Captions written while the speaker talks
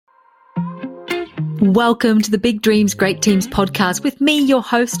Welcome to the Big Dreams, Great Teams podcast with me, your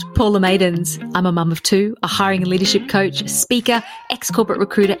host, Paula Maidens. I'm a mum of two, a hiring and leadership coach, speaker, ex-corporate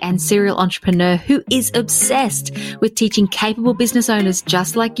recruiter, and serial entrepreneur who is obsessed with teaching capable business owners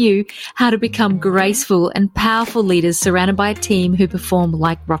just like you how to become graceful and powerful leaders surrounded by a team who perform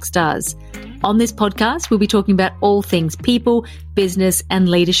like rock stars. On this podcast, we'll be talking about all things people, business, and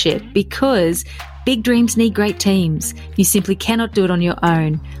leadership because big dreams need great teams. You simply cannot do it on your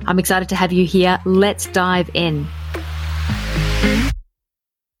own. I'm excited to have you here. Let's dive in.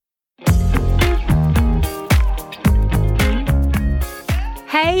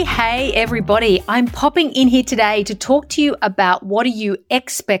 Hey, everybody. I'm popping in here today to talk to you about what are you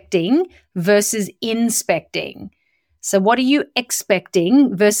expecting versus inspecting. So what are you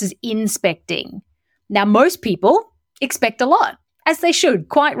expecting versus inspecting? Now, most people expect a lot, as they should,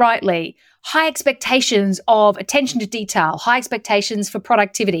 quite rightly. High expectations of attention to detail, high expectations for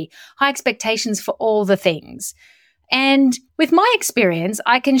productivity, high expectations for all the things. And with my experience,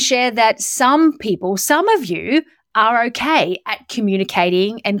 I can share that some people, some of you, are okay at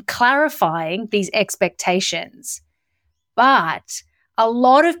communicating and clarifying these expectations. But a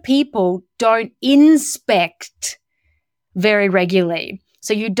lot of people don't inspect very regularly.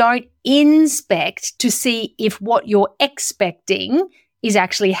 So you don't inspect to see if what you're expecting is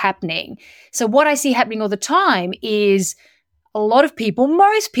actually happening. So what I see happening all the time is a lot of people,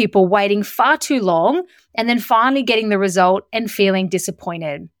 most people, waiting far too long and then finally getting the result and feeling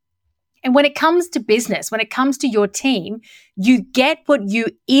disappointed. And when it comes to business, when it comes to your team, you get what you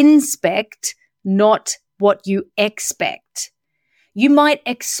inspect, not what you expect. You might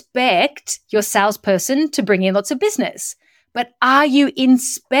expect your salesperson to bring in lots of business, but are you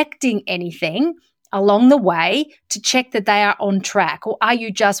inspecting anything along the way to check that they are on track? Or are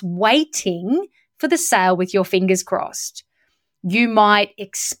you just waiting for the sale with your fingers crossed? You might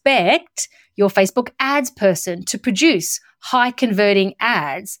expect your Facebook ads person to produce high converting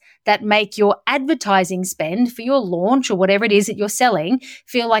ads that make your advertising spend for your launch or whatever it is that you're selling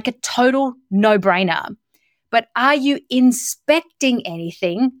feel like a total no-brainer. But are you inspecting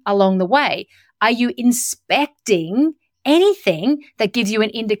anything along the way? Are you inspecting anything that gives you an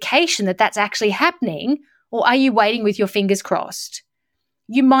indication that that's actually happening, or are you waiting with your fingers crossed?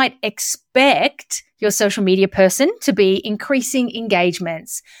 You might expect your social media person to be increasing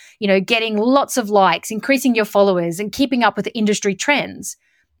engagements, getting lots of likes, increasing your followers and keeping up with the industry trends.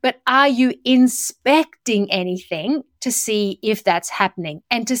 But are you inspecting anything to see if that's happening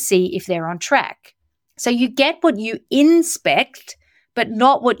and to see if they're on track? So you get what you inspect, but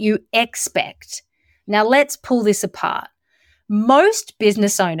not what you expect. Now let's pull this apart. Most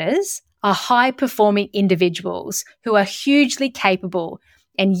business owners are high-performing individuals who are hugely capable.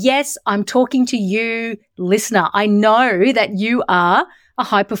 And yes, I'm talking to you, listener. I know that you are a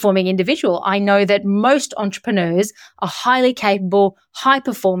high-performing individual. I know that most entrepreneurs are highly capable, high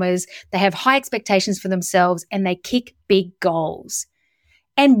performers. They have high expectations for themselves and they kick big goals.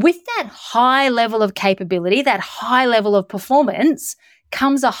 And with that high level of capability, that high level of performance,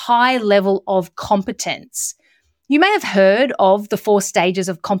 comes a high level of competence. You may have heard of the 4 stages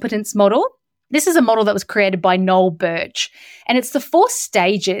of competence model. This is a model that was created by Noel Birch, and it's the 4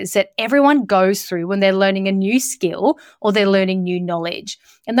 stages that everyone goes through when they're learning a new skill or they're learning new knowledge.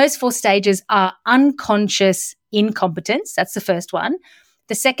 And those 4 stages are unconscious incompetence. That's the first one.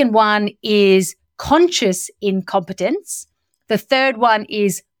 The second one is conscious incompetence. The third one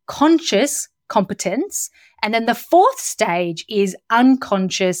is conscious competence. And then the 4th stage is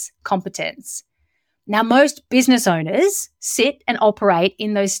unconscious competence. Now, most business owners sit and operate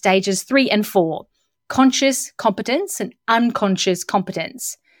in those stages 3 and 4, conscious competence and unconscious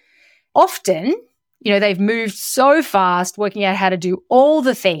competence. Often, they've moved so fast working out how to do all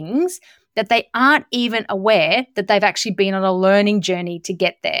the things that they aren't even aware that they've actually been on a learning journey to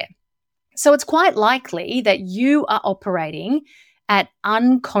get there. So it's quite likely that you are operating at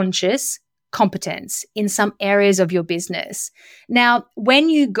unconscious competence in some areas of your business. Now, when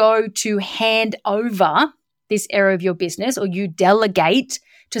you go to hand over this area of your business or you delegate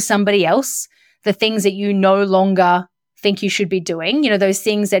to somebody else the things that you no longer think you should be doing, those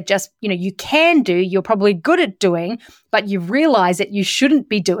things that just, you can do, you're probably good at doing, but you realize that you shouldn't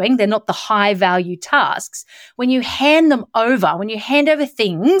be doing, they're not the high value tasks. When you hand them over, when you hand over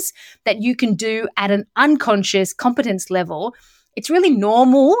things that you can do at an unconscious competence level, it's really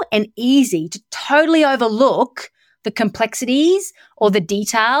normal and easy to totally overlook the complexities or the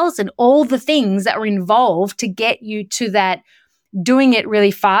details and all the things that are involved to get you to that doing it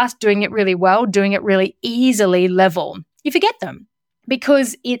really fast, doing it really well, doing it really easily level. You forget them.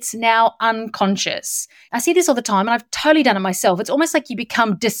 because it's now unconscious. I see this all the time, and I've totally done it myself. It's almost like you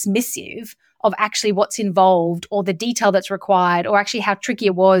become dismissive of actually what's involved or the detail that's required or actually how tricky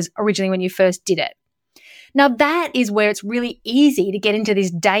it was originally when you first did it. Now, that is where it's really easy to get into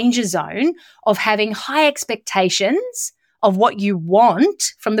this danger zone of having high expectations of what you want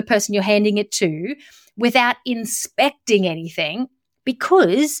from the person you're handing it to without inspecting anything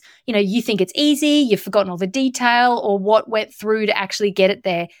because, you think it's easy, you've forgotten all the detail or what went through to actually get it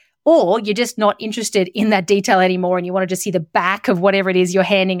there, or you're just not interested in that detail anymore and you want to just see the back of whatever it is you're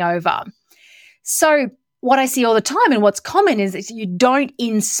handing over. So what I see all the time and what's common is that you don't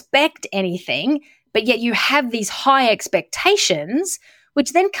inspect anything, but yet you have these high expectations,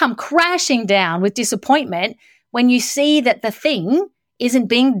 which then come crashing down with disappointment when you see that the thing isn't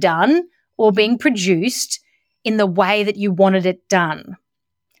being done or being produced in the way that you wanted it done.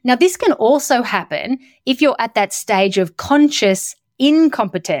 Now, this can also happen if you're at that stage of conscious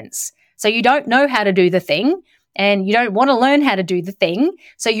incompetence. So you don't know how to do the thing and you don't want to learn how to do the thing.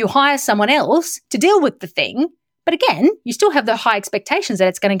 So you hire someone else to deal with the thing. But again, you still have the high expectations that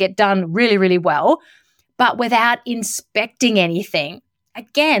it's going to get done really, really well, but without inspecting anything.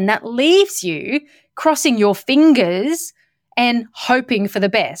 Again, that leaves you crossing your fingers and hoping for the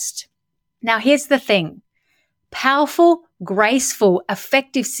best. Now, here's the thing. Powerful, graceful,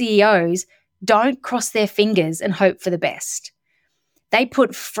 effective CEOs don't cross their fingers and hope for the best. They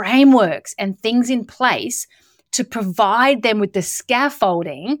put frameworks and things in place to provide them with the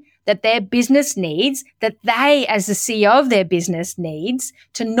scaffolding that their business needs, that they as the CEO of their business needs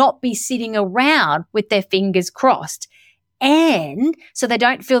to not be sitting around with their fingers crossed. And so they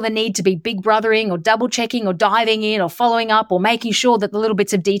don't feel the need to be big brothering or double checking or diving in or following up or making sure that the little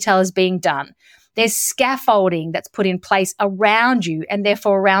bits of detail is being done. There's scaffolding that's put in place around you and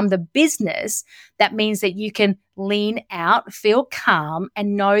therefore around the business. That means that you can lean out, feel calm,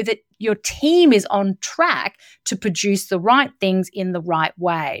 and know that your team is on track to produce the right things in the right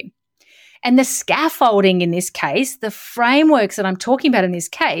way. And the scaffolding in this case, the frameworks that I'm talking about in this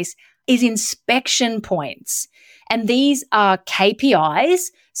case, is inspection points. And these are KPIs,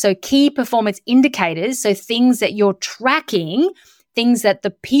 so key performance indicators, so things that you're tracking, things that the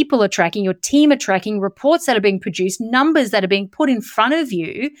people are tracking, your team are tracking, reports that are being produced, numbers that are being put in front of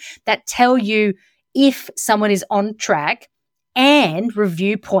you that tell you if someone is on track, and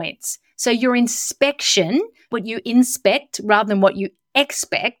review points. So your inspection, what you inspect rather than what you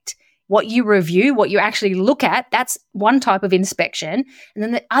expect, what you review, what you actually look at, that's one type of inspection. And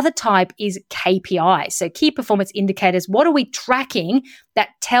then the other type is KPI. So key performance indicators. What are we tracking that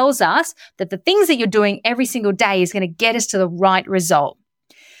tells us that the things that you're doing every single day is going to get us to the right result?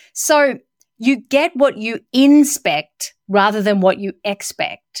 So you get what you inspect rather than what you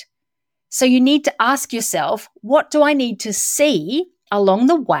expect. So you need to ask yourself, what do I need to see along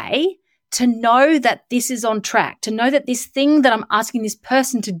the way to know that this is on track, to know that this thing that I'm asking this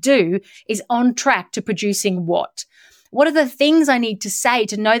person to do is on track to producing what? What are the things I need to say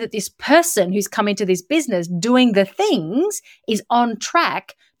to know that this person who's come into this business doing the things is on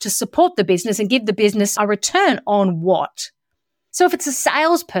track to support the business and give the business a return on what? So if it's a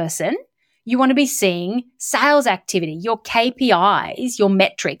salesperson, you want to be seeing sales activity, your KPIs, your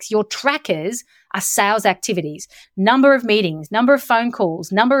metrics, your trackers are sales activities, number of meetings, number of phone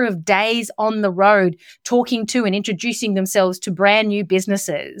calls, number of days on the road talking to and introducing themselves to brand new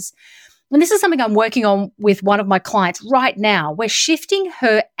businesses. And this is something I'm working on with one of my clients right now. We're shifting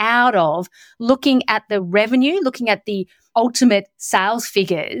her out of looking at the revenue, looking at the ultimate sales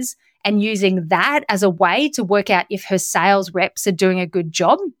figures and using that as a way to work out if her sales reps are doing a good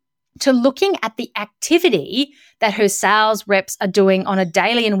job, to looking at the activity that her sales reps are doing on a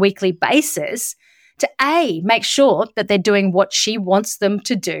daily and weekly basis to A, make sure that they're doing what she wants them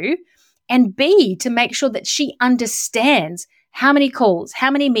to do, and B, to make sure that she understands how many calls,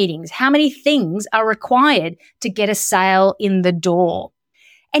 how many meetings, how many things are required to get a sale in the door.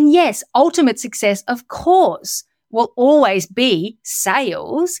 And yes, ultimate success, of course, will always be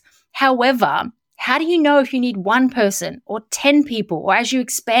sales. However, how do you know if you need one person or 10 people, or as you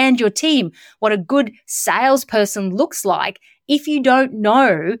expand your team, what a good salesperson looks like if you don't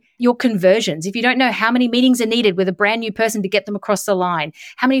know your conversions, if you don't know how many meetings are needed with a brand new person to get them across the line,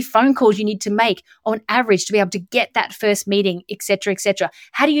 how many phone calls you need to make on average to be able to get that first meeting, et cetera, et cetera?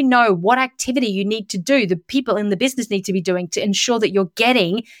 How do you know what activity you need to do, the people in the business need to be doing to ensure that you're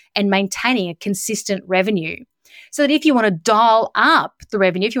getting and maintaining a consistent revenue? So that if you want to dial up the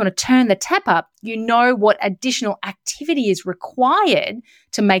revenue, if you want to turn the tap up, you know what additional activity is required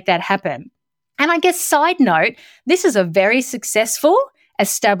to make that happen. And I guess side note, this is a very successful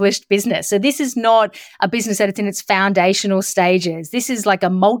established business. So this is not a business that it's in its foundational stages. This is like a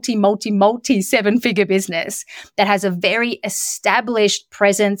multi 7-figure business that has a very established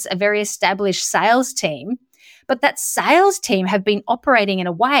presence, a very established sales team. But that sales team have been operating in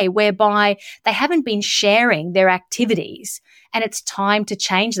a way whereby they haven't been sharing their activities. And it's time to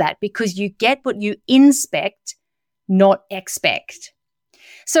change that, because you get what you inspect, not expect.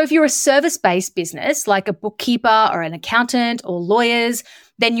 So if you're a service-based business like a bookkeeper or an accountant or lawyers,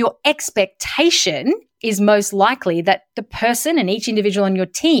 then your expectation is most likely that the person and each individual on your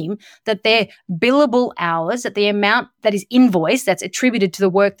team, that their billable hours, that the amount that is invoiced, that's attributed to the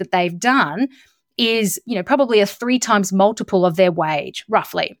work that they've done, is, probably a 3 times multiple of their wage,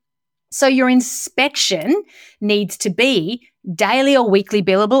 roughly. So your inspection needs to be daily or weekly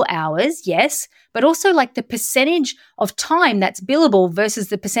billable hours, yes, but also like the percentage of time that's billable versus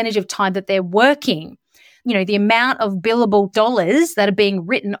the percentage of time that they're working. The amount of billable dollars that are being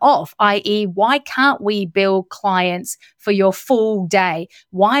written off, i.e., why can't we bill clients for your full day?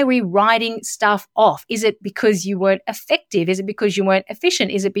 Why are we writing stuff off? Is it because you weren't effective? Is it because you weren't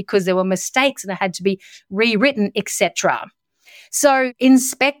efficient? Is it because there were mistakes and it had to be rewritten, etc.? So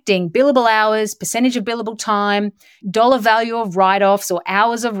inspecting billable hours, percentage of billable time, dollar value of write-offs or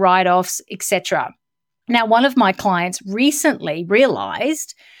hours of write-offs, etc. Now, one of my clients recently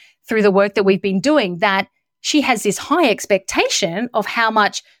realized through the work that we've been doing that she has this high expectation of how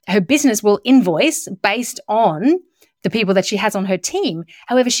much her business will invoice based on the people that she has on her team.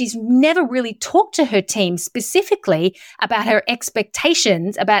 However, she's never really talked to her team specifically about her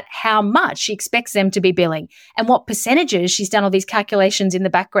expectations about how much she expects them to be billing and what percentages. She's done all these calculations in the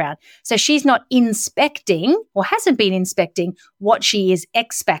background. So she's not inspecting or hasn't been inspecting what she is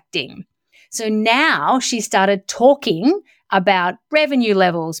expecting. So now she started talking about revenue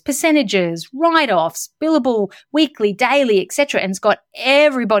levels, percentages, write-offs, billable, weekly, daily, etc., and it's got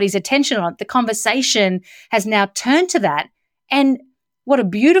everybody's attention on it. The conversation has now turned to that. And what a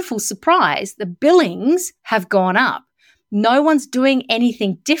beautiful surprise. The billings have gone up. No one's doing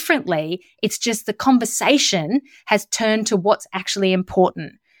anything differently. It's just the conversation has turned to what's actually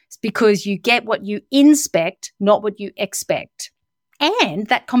important. It's because you get what you inspect, not what you expect. And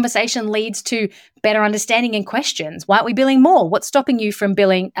that conversation leads to better understanding and questions. Why aren't we billing more? What's stopping you from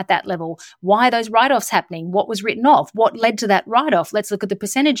billing at that level? Why are those write-offs happening? What was written off? What led to that write-off? Let's look at the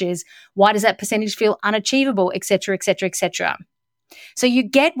percentages. Why does that percentage feel unachievable, et cetera, et cetera, et cetera? So you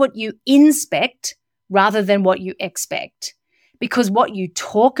get what you inspect rather than what you expect. Because what you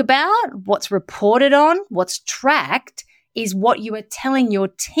talk about, what's reported on, what's tracked is what you are telling your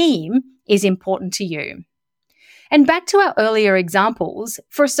team is important to you. And back to our earlier examples,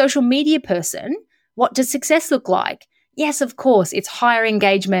 for a social media person, what does success look like? Yes, of course, it's higher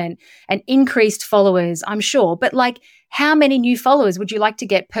engagement and increased followers, I'm sure. But how many new followers would you like to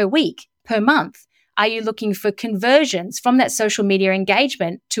get per week, per month? Are you looking for conversions from that social media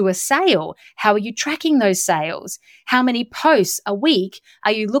engagement to a sale? How are you tracking those sales? How many posts a week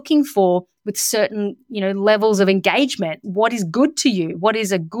are you looking for with certain, levels of engagement? What is good to you? What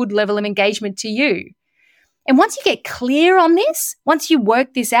is a good level of engagement to you? And once you get clear on this, once you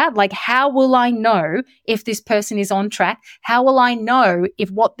work this out, how will I know if this person is on track? How will I know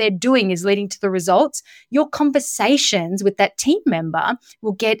if what they're doing is leading to the results? Your conversations with that team member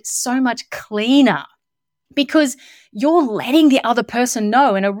will get so much cleaner because you're letting the other person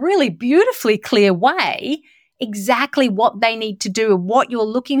know in a really beautifully clear way exactly what they need to do, what you're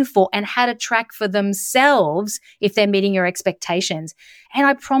looking for, and how to track for themselves if they're meeting your expectations. And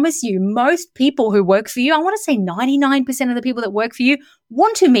I promise you, most people who work for you, I want to say 99% of the people that work for you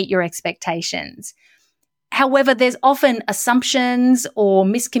want to meet your expectations. However, there's often assumptions or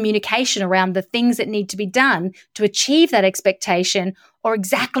miscommunication around the things that need to be done to achieve that expectation or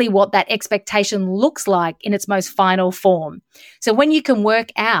exactly what that expectation looks like in its most final form. So when you can work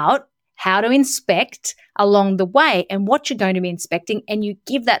out how to inspect along the way and what you're going to be inspecting, and you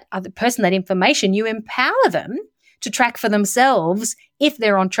give that other person that information, you empower them to track for themselves if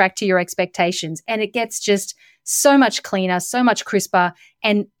they're on track to your expectations. And it gets just so much cleaner, so much crisper,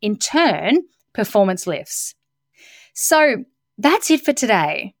 and in turn, performance lifts. So that's it for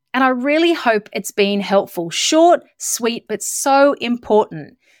today. And I really hope it's been helpful. Short, sweet, but so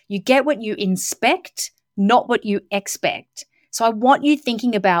important. You get what you inspect, not what you expect. So I want you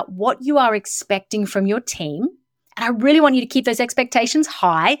thinking about what you are expecting from your team. And I really want you to keep those expectations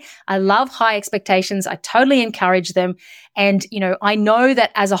high. I love high expectations. I totally encourage them. And, I know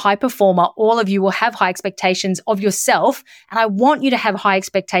that as a high performer, all of you will have high expectations of yourself. And I want you to have high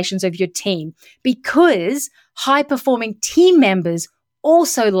expectations of your team because high performing team members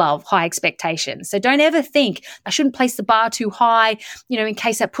also love high expectations. So don't ever think I shouldn't place the bar too high, in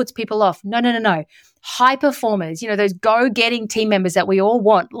case that puts people off. No. High performers, those go-getting team members that we all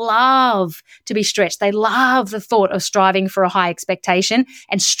want, love to be stretched. They love the thought of striving for a high expectation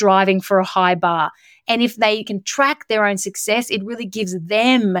and striving for a high bar. And if they can track their own success, it really gives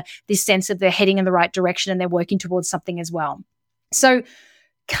them this sense of they're heading in the right direction and they're working towards something as well. So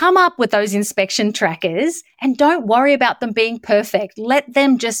come up with those inspection trackers and don't worry about them being perfect. Let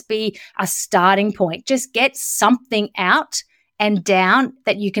them just be a starting point. Just get something out and down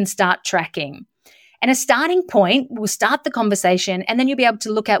that you can start tracking. And a starting point will start the conversation, and then you'll be able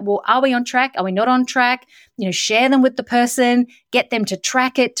to look at, well, are we on track? Are we not on track? Share them with the person, get them to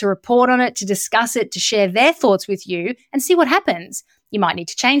track it, to report on it, to discuss it, to share their thoughts with you and see what happens. You might need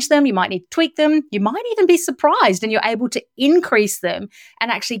to change them. You might need to tweak them. You might even be surprised and you're able to increase them and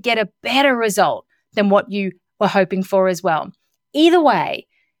actually get a better result than what you were hoping for as well. Either way,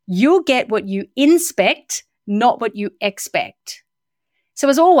 you'll get what you inspect, not what you expect. So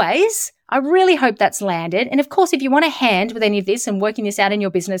as always, I really hope that's landed. And of course, if you want a hand with any of this and working this out in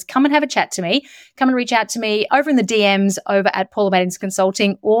your business, come and have a chat to me. Come and reach out to me over in the DMs over at Paula Maidens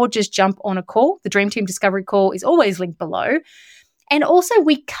Consulting, or just jump on a call. The Dream Team Discovery call is always linked below. And also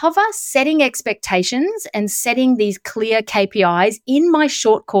we cover setting expectations and setting these clear KPIs in my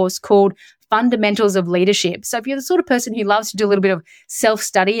short course called Fundamentals of Leadership. So if you're the sort of person who loves to do a little bit of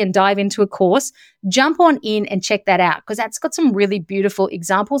self-study and dive into a course, jump on in and check that out, because that's got some really beautiful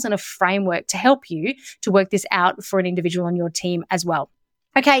examples and a framework to help you to work this out for an individual on your team as well.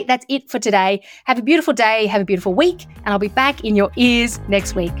 Okay, that's it for today. Have a beautiful day, have a beautiful week, and I'll be back in your ears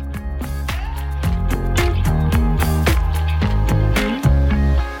next week.